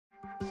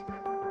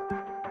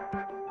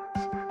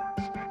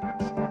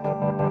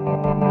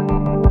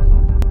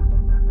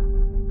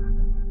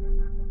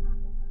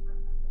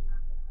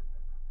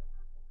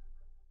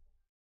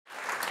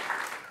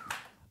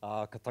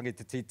Katangi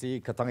te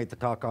titi, katangi te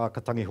kaka,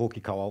 katangi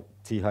hoki kawau,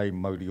 tihei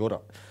mauri ora.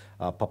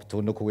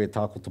 Papatō nuku e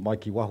tāko te mai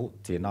ki waho,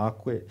 tēnā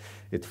koe,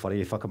 e te whare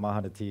e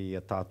whakamahana te i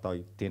a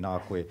tātou, tēnā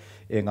koe,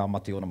 e ngā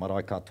mati ona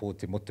marae katoa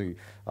te motu,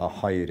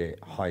 haere,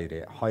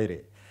 haere,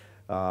 haere.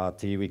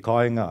 Te iwi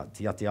kāinga,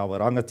 te ati awa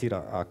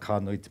rangatira,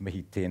 kānui te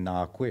mihi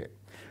tēnā koe.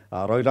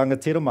 Rau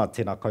rangatira mā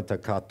tēnā koutou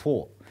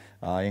katoa.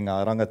 E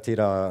ngā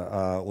rangatira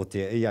o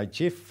te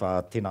EHF,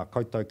 tēnā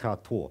koutou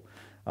katoa.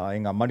 E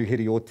ngā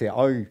manuhiri o te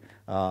au,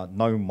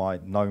 nau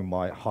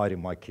mai, haere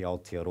mai ki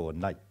Aotearoa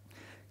nei.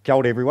 Kia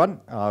ora everyone,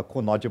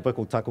 ko Nigel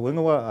Bickle taku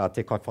ingoa,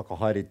 te kai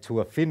whakahaere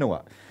tua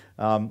whenua.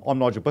 I'm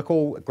Nigel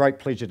Bickle, a great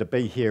pleasure to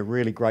be here,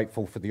 really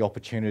grateful for the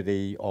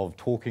opportunity of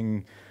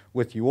talking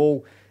with you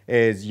all.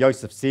 As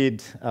Joseph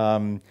said,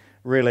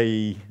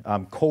 really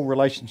cool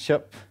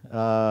relationship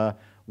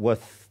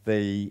with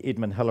the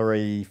Edmund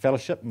Hillary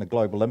Fellowship and the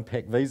Global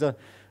Impact Visa.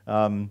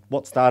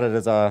 What started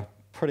as a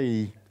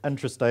pretty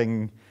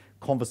interesting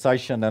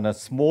conversation in a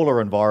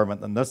smaller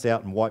environment than this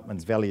out in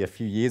Whiteman's Valley a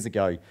few years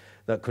ago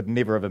that could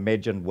never have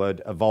imagined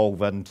would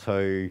evolve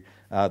into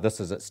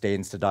this as it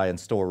stands today, and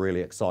still a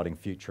really exciting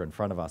future in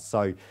front of us.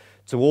 So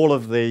to all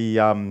of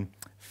the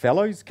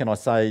fellows, can I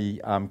say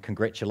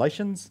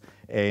congratulations,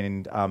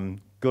 and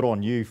good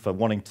on you for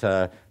wanting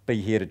to be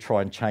here to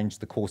try and change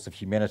the course of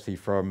humanity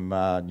from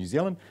New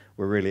Zealand.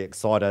 We're really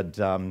excited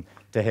to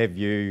have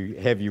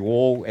you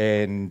all,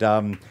 and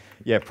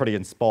yeah, pretty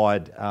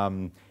inspired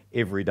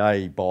every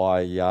day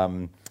by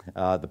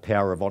the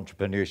power of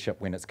entrepreneurship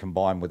when it's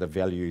combined with the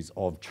values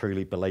of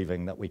truly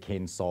believing that we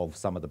can solve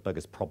some of the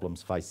biggest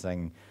problems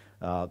facing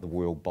the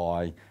world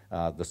by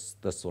this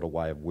sort of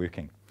way of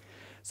working.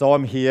 So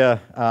I'm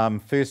here,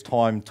 first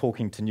time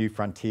talking to New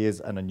Frontiers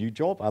in a new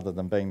job, other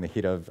than being the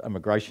head of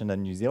immigration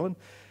in New Zealand.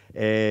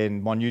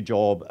 And my new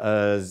job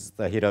is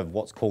the head of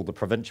what's called the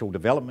Provincial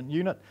Development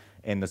Unit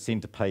and the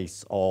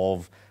centrepiece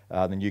of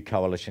the new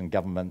coalition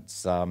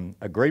government's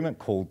agreement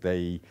called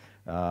the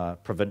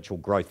Provincial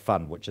Growth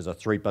Fund, which is a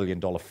 $3 billion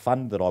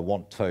fund that I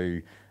want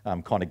to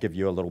kind of give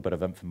you a little bit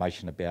of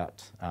information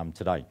about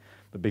today.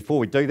 But before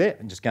we do that,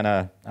 I'm just going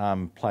to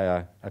play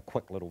a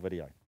quick little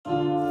video.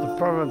 The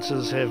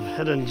provinces have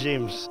hidden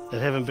gems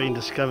that haven't been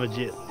discovered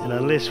yet, and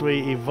unless we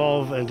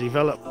evolve and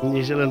develop,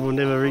 New Zealand will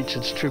never reach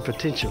its true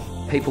potential.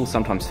 People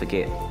sometimes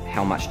forget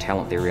how much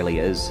talent there really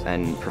is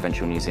in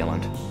provincial New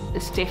Zealand.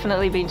 It's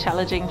definitely been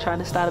challenging trying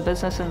to start a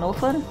business in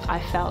Northland. I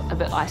felt a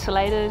bit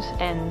isolated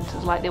and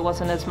like there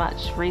wasn't as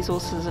much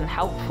resources and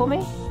help for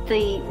me.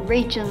 The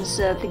regions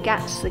are the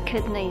guts, the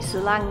kidneys,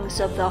 the lungs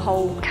of the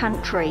whole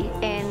country,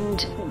 and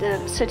the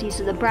cities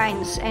are the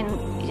brains, and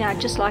you know,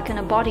 just like in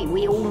a body,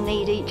 we all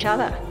need each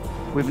other.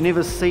 We've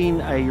never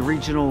seen a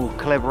regional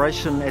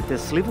collaboration at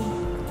this level,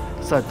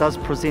 so it does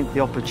present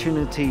the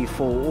opportunity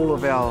for all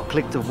of our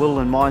collective will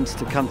and minds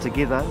to come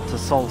together to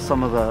solve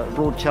some of the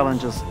broad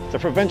challenges. The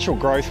Provincial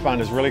Growth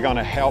Fund is really going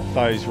to help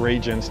those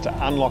regions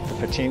to unlock the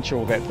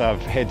potential that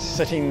they've had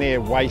sitting there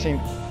waiting.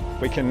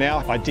 We can now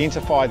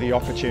identify the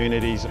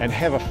opportunities and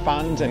have a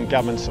fund and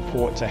government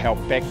support to help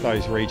back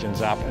those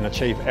regions up and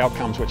achieve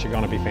outcomes which are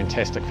going to be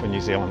fantastic for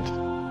New Zealand.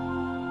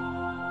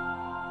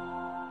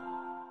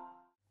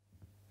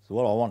 So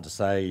what I want to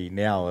say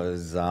now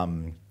is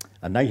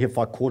nei he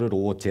whai kōrero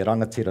o te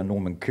rangatira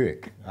Norman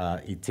Kirk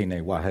I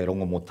tēnei wahei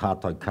rongo mō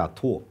tātou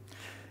katoa.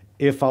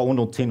 E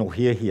whaono tino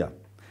hiahia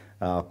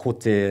ko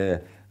te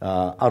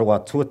aroa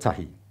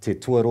tuatahi, te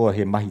tuaroa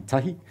he mahi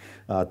tahi,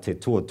 te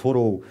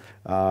tuatoro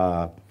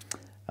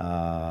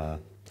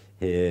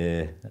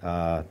he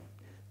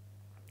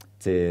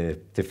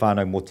te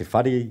whānau mō te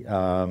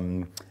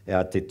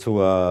whare, te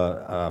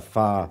tua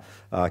whā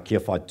kia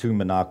whai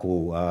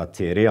tūmanako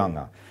te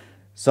reanga.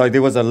 So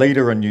there was a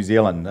leader in New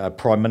Zealand, a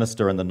Prime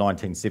Minister in the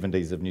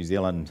 1970s of New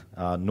Zealand,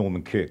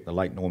 Norman Kirk, the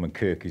late Norman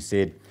Kirk, who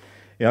said,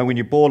 you know, when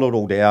you boil it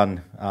all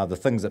down, the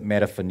things that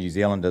matter for New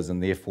Zealanders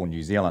and therefore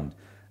New Zealand,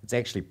 it's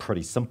actually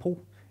pretty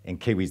simple, and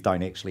Kiwis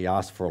don't actually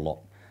ask for a lot.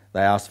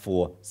 They ask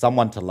for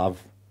someone to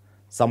love,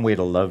 somewhere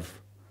to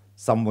live,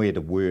 somewhere to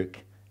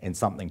work, and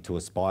something to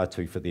aspire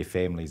to for their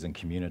families and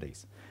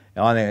communities.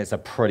 And I think that's a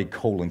pretty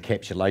cool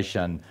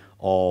encapsulation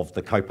of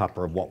the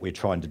kaupapa of what we're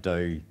trying to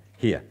do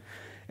here.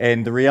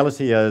 And the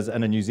reality is,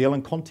 in a New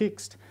Zealand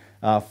context,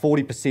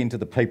 40% of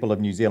the people of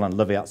New Zealand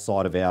live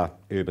outside of our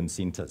urban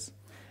centres.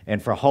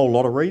 And for a whole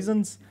lot of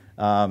reasons,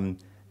 some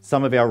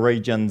of our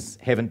regions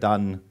haven't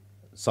done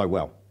so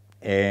well.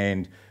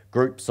 And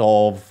groups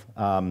of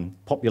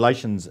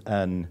populations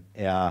in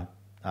our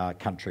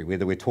country,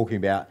 whether we're talking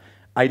about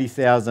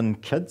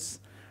 80,000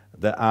 kids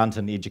that aren't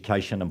in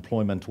education,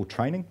 employment or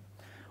training,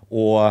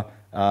 or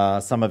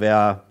some of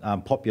our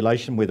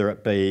population, whether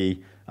it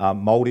be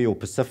Māori or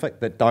Pacific,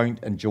 that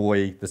don't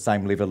enjoy the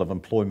same level of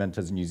employment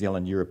as New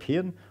Zealand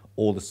European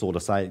or the sort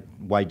of same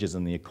wages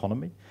in the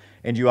economy.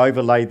 And you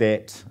overlay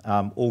that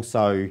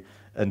also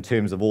in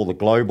terms of all the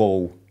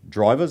global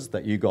drivers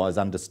that you guys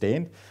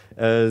understand,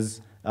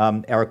 is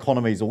our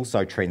economy is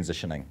also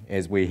transitioning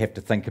as we have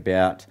to think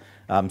about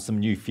some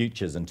new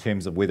futures in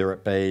terms of whether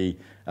it be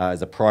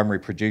as a primary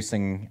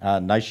producing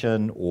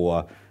nation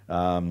or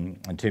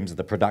in terms of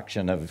the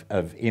production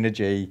of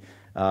energy,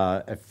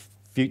 a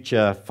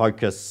future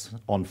focus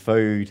on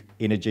food,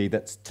 energy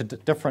that's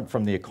different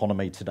from the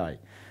economy today,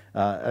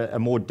 a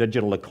more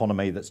digital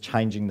economy that's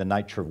changing the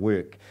nature of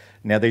work.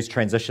 Now, these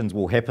transitions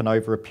will happen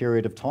over a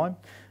period of time,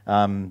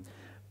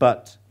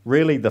 but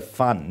really the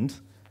fund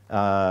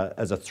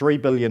is a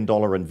 $3 billion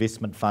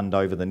investment fund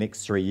over the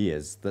next 3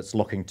 years that's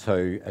looking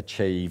to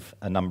achieve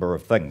a number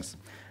of things.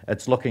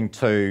 It's looking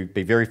to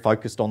be very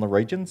focused on the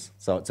regions,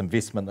 so it's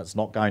investment that's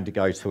not going to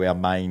go to our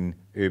main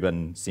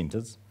urban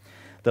centres,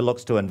 that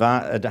looks to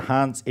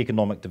enhance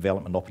economic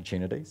development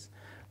opportunities,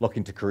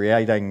 looking to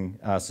creating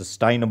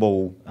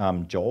sustainable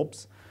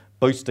jobs,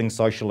 boosting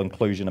social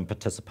inclusion and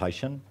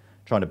participation,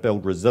 trying to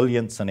build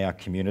resilience in our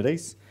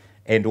communities,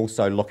 and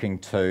also looking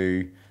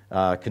to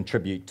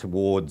contribute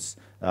towards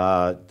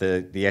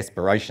the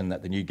aspiration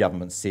that the new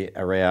government set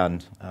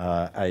around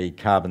a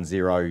carbon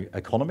zero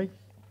economy.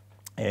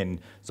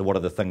 And so what are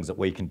the things that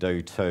we can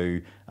do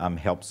to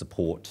help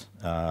support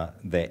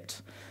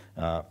that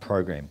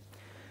program?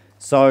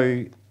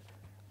 So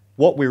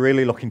what we're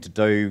really looking to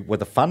do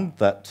with a fund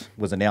that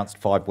was announced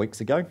 5 weeks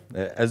ago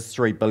is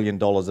 $3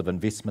 billion of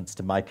investments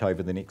to make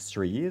over the next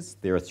 3 years.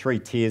 There are 3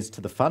 tiers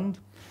to the fund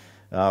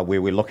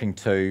where we're looking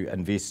to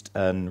invest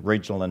in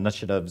regional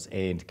initiatives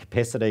and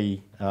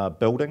capacity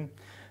building,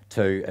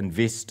 to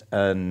invest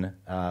in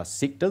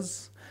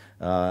sectors.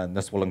 And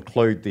this will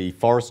include the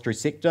forestry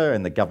sector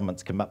and the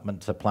government's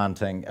commitment to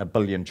planting 1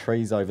 billion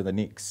trees over the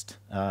next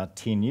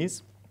 10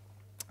 years.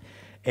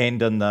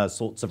 And in the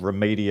sorts of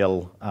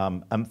remedial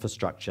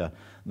infrastructure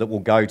that will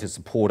go to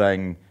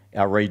supporting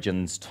our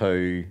regions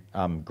to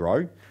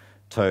grow,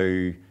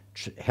 to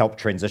help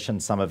transition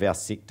some of our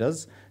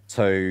sectors,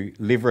 to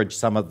leverage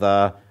some of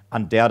the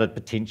undoubted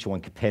potential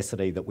and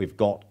capacity that we've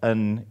got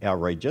in our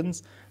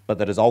regions, but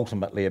that is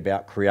ultimately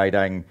about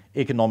creating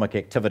economic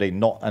activity,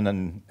 not in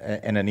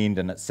an end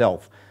in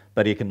itself,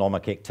 but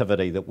economic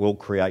activity that will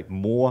create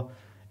more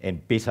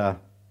and better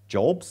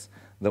jobs,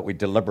 that we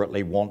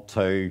deliberately want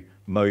to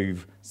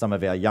move some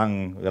of our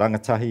young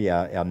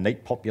rangatahi, our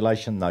NEET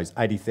population, those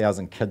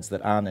 80,000 kids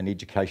that aren't in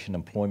education,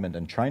 employment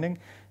and training,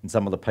 and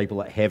some of the people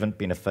that haven't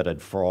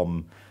benefited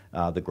from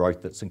the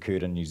growth that's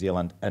occurred in New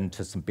Zealand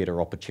into some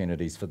better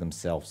opportunities for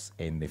themselves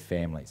and their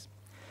families.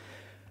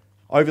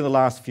 Over the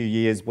last few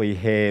years, we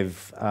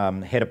have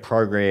had a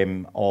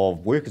program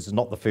of work. This is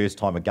not the first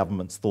time a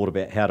government's thought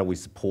about how do we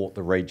support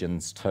the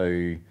regions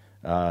to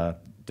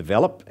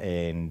develop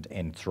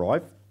and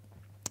thrive.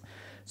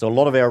 So a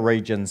lot of our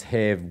regions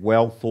have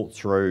well thought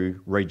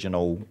through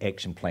regional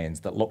action plans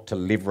that look to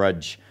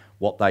leverage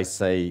what they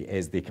see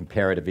as their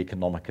comparative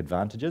economic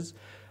advantages.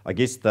 I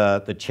guess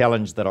the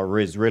challenge that I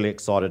was really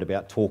excited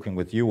about talking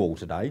with you all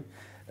today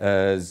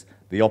is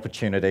the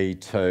opportunity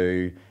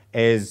to,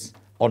 as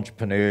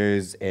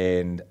entrepreneurs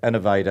and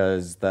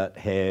innovators that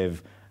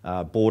have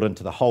bought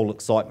into the whole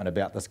excitement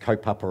about this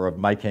kaupapa of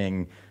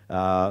making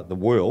the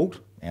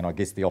world, and I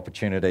guess the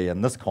opportunity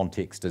in this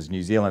context is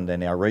New Zealand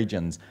and our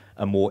regions,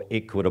 a more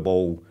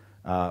equitable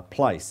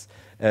place,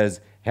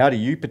 is how do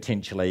you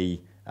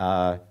potentially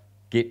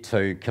get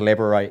to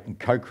collaborate and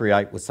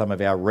co-create with some of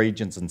our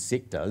regions and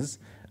sectors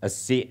a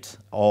set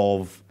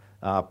of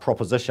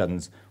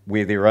propositions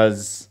where there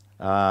is,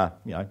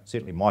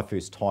 certainly my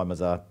first time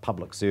as a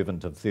public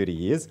servant of 30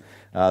 years,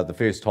 the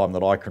first time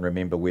that I can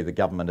remember where the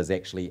government has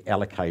actually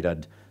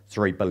allocated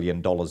 $3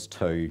 billion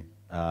to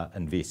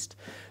invest.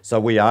 So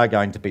we are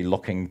going to be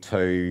looking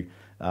to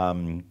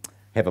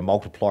have a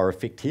multiplier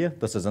effect here.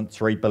 This isn't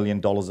 $3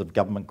 billion of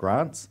government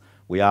grants.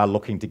 We are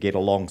looking to get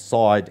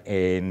alongside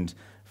and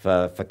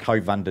for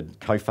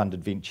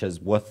co-funded ventures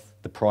with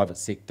the private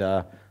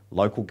sector,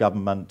 local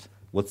government,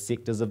 with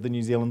sectors of the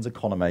New Zealand's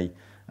economy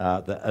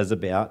that is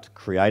about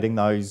creating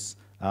those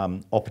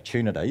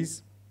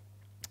opportunities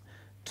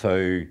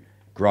to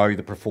grow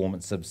the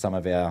performance of some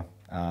of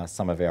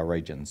our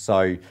regions.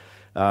 So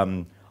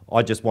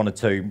I just wanted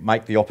to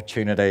make the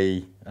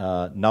opportunity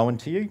known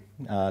to you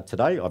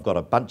today. I've got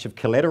a bunch of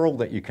collateral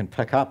that you can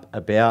pick up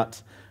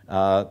about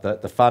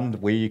the fund,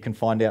 where you can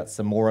find out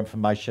some more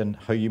information,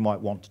 who you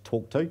might want to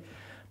talk to.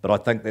 But I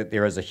think that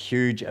there is a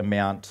huge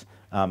amount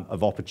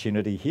of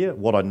opportunity here.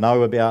 What I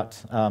know about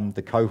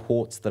the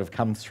cohorts that have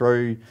come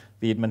through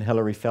the Edmund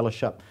Hillary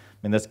Fellowship, I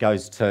mean, this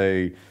goes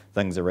to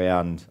things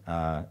around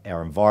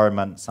our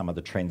environment, some of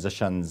the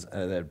transitions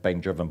that have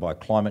been driven by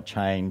climate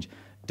change,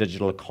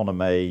 digital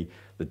economy,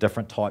 the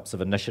different types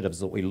of initiatives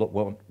that we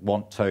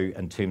want to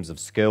in terms of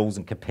skills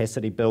and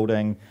capacity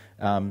building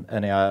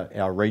in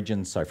our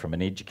region, so from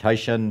an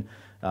education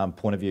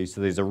point of view.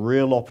 So there's a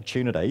real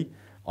opportunity,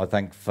 I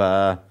think,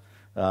 for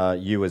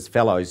you as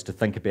fellows to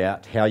think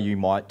about how you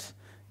might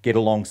get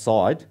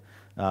alongside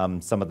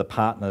some of the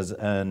partners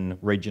in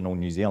regional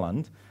New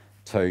Zealand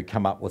to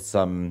come up with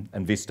some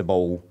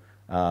investable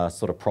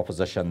sort of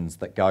propositions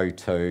that go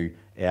to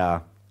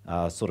our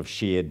sort of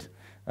shared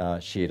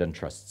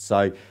interests.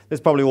 So that's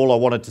probably all I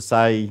wanted to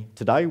say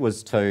today,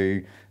 was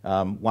to,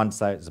 one,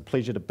 say it's a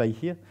pleasure to be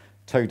here,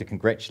 Two, to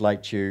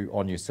congratulate you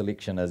on your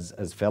selection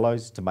as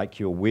fellows, to make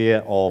you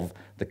aware of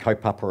the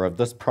kaupapa of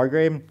this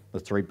program, the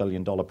 $3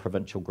 billion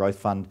Provincial Growth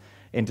Fund,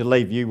 and to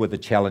leave you with a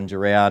challenge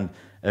around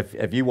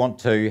if you want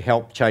to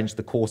help change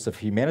the course of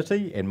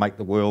humanity and make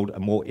the world a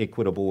more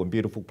equitable and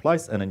beautiful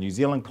place in a New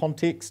Zealand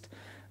context,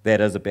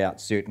 that is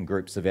about certain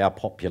groups of our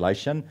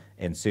population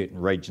and certain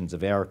regions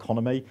of our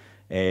economy.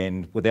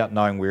 And without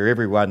knowing where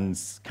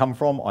everyone's come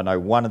from, I know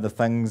one of the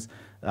things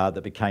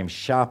that became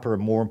sharper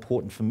and more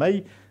important for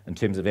me in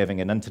terms of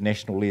having an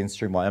international lens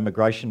through my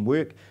immigration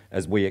work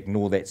is we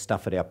ignore that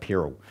stuff at our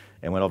peril.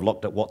 And when I've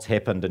looked at what's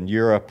happened in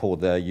Europe or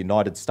the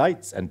United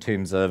States in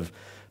terms of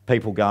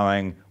people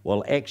going,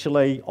 well,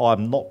 actually,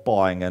 I'm not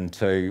buying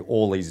into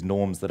all these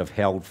norms that have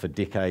held for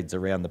decades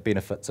around the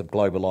benefits of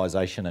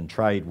globalisation and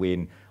trade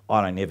when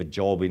I don't have a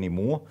job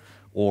anymore,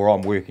 or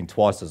I'm working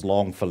twice as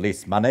long for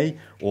less money,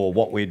 or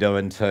what we're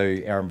doing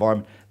to our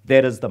environment.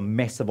 That is the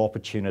massive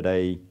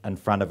opportunity in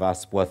front of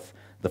us with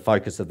the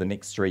focus of the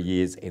next 3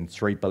 years and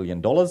 $3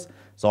 billion.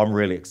 So I'm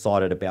really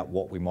excited about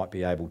what we might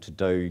be able to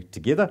do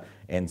together.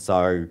 And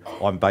so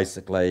I'm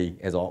basically,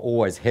 as I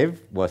always have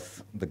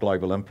with the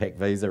Global Impact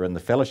Visa and the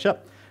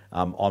Fellowship,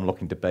 I'm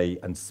looking to be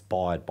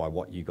inspired by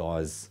what you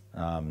guys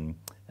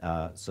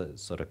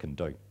sort of can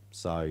do.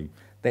 So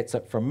that's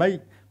it from me.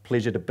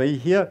 Pleasure to be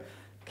here.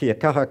 Kia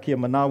kaha, kia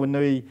manawa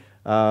nui,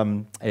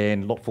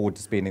 and look forward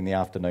to spending the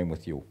afternoon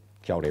with you all.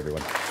 Kia ora,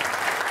 everyone.